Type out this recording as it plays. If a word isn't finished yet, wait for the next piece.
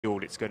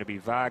It's going to be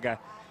Varga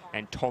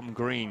and Tom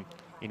Green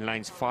in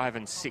lanes 5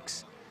 and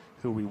 6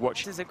 who we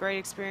watch. This is a great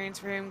experience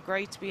for him.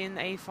 Great to be in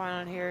the A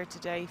final here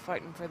today,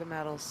 fighting for the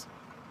medals.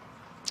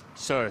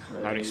 So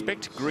I'd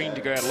expect Green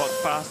to go a lot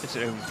faster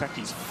today. In fact,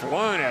 he's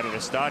flown out of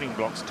the starting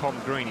blocks. Tom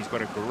Green, he's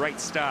got a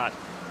great start.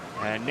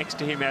 Next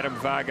to him, Adam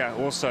Varga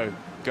also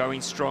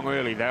going strong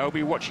early. They'll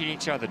be watching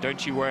each other.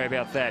 Don't you worry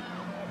about that.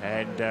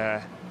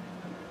 And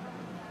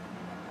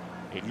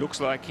it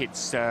looks like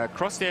it's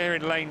crossed there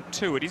in lane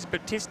 2. It is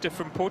Batista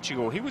from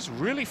Portugal. He was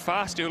really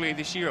fast earlier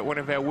this year at one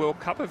of our World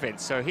Cup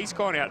events, so he's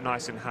gone out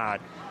nice and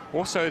hard.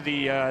 Also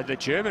the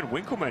German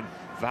Winkelmann.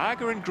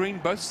 Varga and Green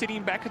both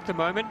sitting back at the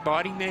moment,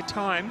 biding their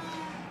time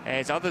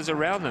as others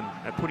around them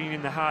are putting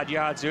in the hard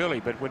yards early,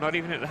 but we're not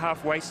even at the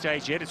halfway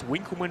stage yet. It's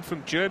Winkelmann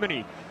from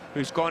Germany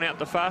who's gone out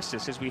the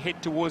fastest. As we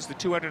head towards the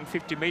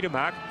 250-metre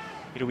mark,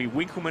 it'll be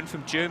Winkelmann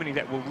from Germany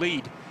that will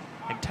lead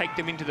and take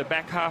them into the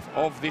back half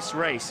of this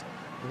race.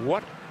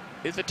 What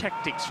is the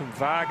tactics from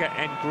Varga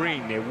and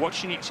Green? They're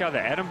watching each other.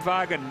 Adam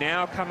Varga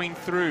now coming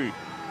through.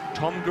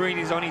 Tom Green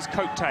is on his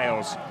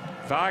coattails.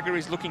 Varga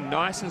is looking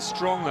nice and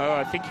strong, though.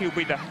 I think he'll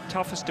be the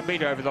toughest to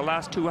beat over the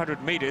last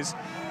 200 metres.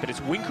 But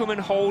it's Winkelmann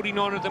holding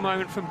on at the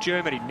moment from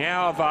Germany.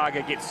 Now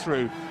Varga gets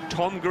through.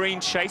 Tom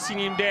Green chasing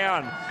him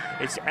down.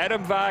 It's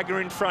Adam Varga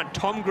in front.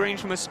 Tom Green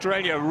from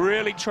Australia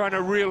really trying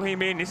to reel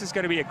him in. This is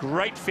going to be a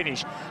great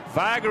finish.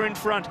 Varga in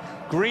front.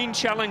 Green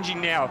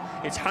challenging now.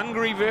 It's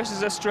Hungary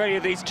versus Australia.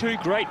 These two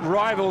great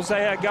rivals.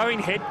 They are going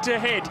head to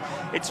head.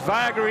 It's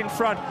Varga in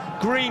front.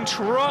 Green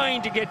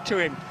trying to get to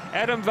him.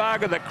 Adam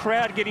Varga, the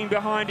crowd getting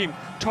behind him.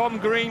 Tom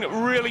Green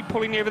really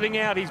pulling everything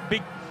out. His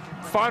big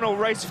final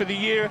race for the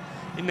year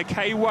in the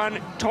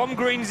K1. Tom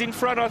Green's in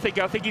front, I think.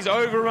 I think he's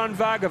overrun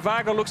Varga.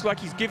 Varga looks like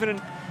he's given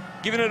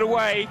it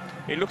away.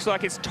 It looks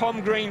like it's Tom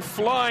Green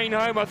flying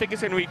home. I think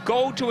it's going to be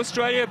gold to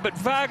Australia, but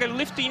Varga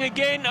lifting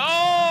again.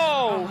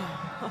 Oh!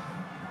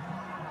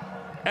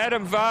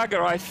 Adam Varga,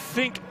 I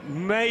think,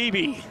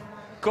 maybe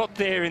got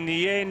there in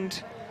the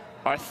end.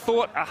 I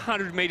thought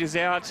 100 metres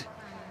out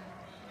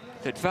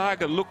that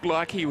Varga looked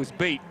like he was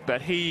beat,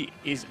 but he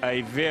is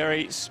a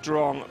very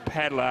strong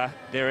paddler.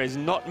 There is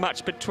not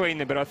much between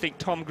them, but I think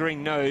Tom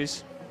Green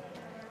knows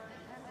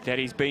that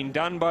he's been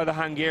done by the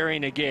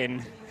Hungarian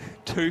again.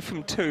 2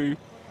 from 2.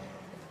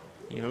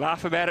 You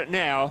laugh about it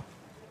now,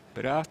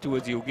 but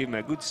afterwards you'll give him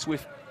a good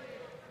swift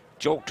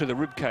jolt to the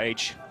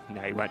ribcage.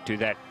 No, he won't do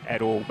that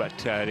at all, but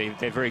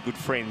they're very good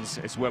friends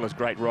as well as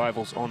great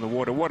rivals on the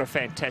water. What a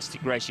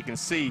fantastic race. You can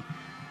see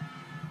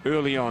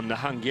early on the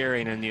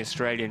Hungarian and the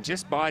Australian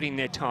just biding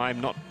their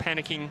time, not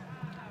panicking,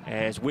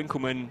 as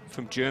Winkelmann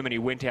from Germany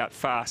went out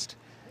fast.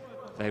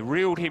 They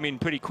reeled him in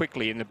pretty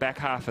quickly in the back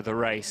half of the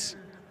race.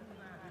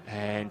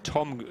 And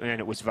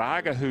it was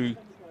Varga who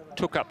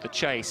took up the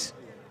chase.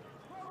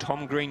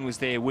 Tom Green was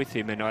there with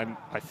him, and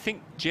I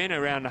think Jen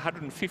around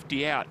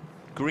 150 out,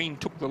 Green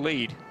took the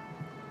lead.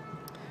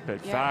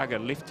 But yeah, Varga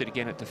lifted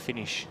again at the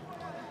finish.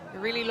 It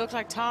really looked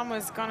like Tom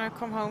was going to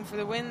come home for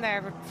the win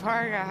there, but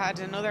Varga had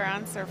another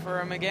answer for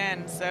him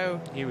again.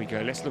 So here we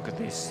go. Let's look at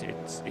this.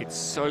 It's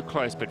so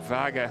close, but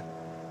Varga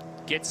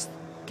gets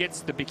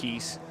the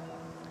bickies.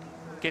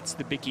 Gets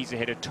the bickies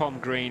ahead of Tom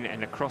Green,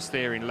 and across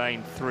there in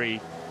lane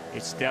 3,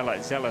 it's Zella,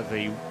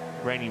 the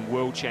reigning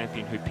world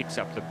champion, who picks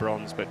up the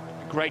bronze. But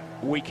a great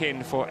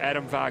weekend for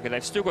Adam Varga.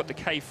 They've still got the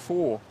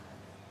K4.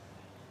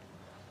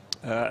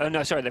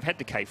 No, sorry, they've had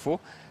the K4,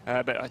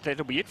 but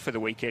that'll be it for the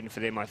weekend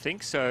for them, I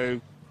think.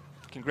 So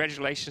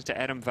congratulations to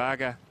Adam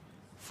Varga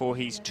for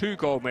his 2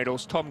 gold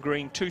medals, Tom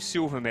Green 2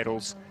 silver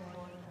medals,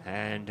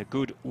 and a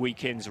good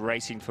weekend's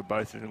racing for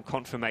both of them.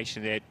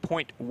 Confirmation there,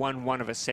 0.11 of a second.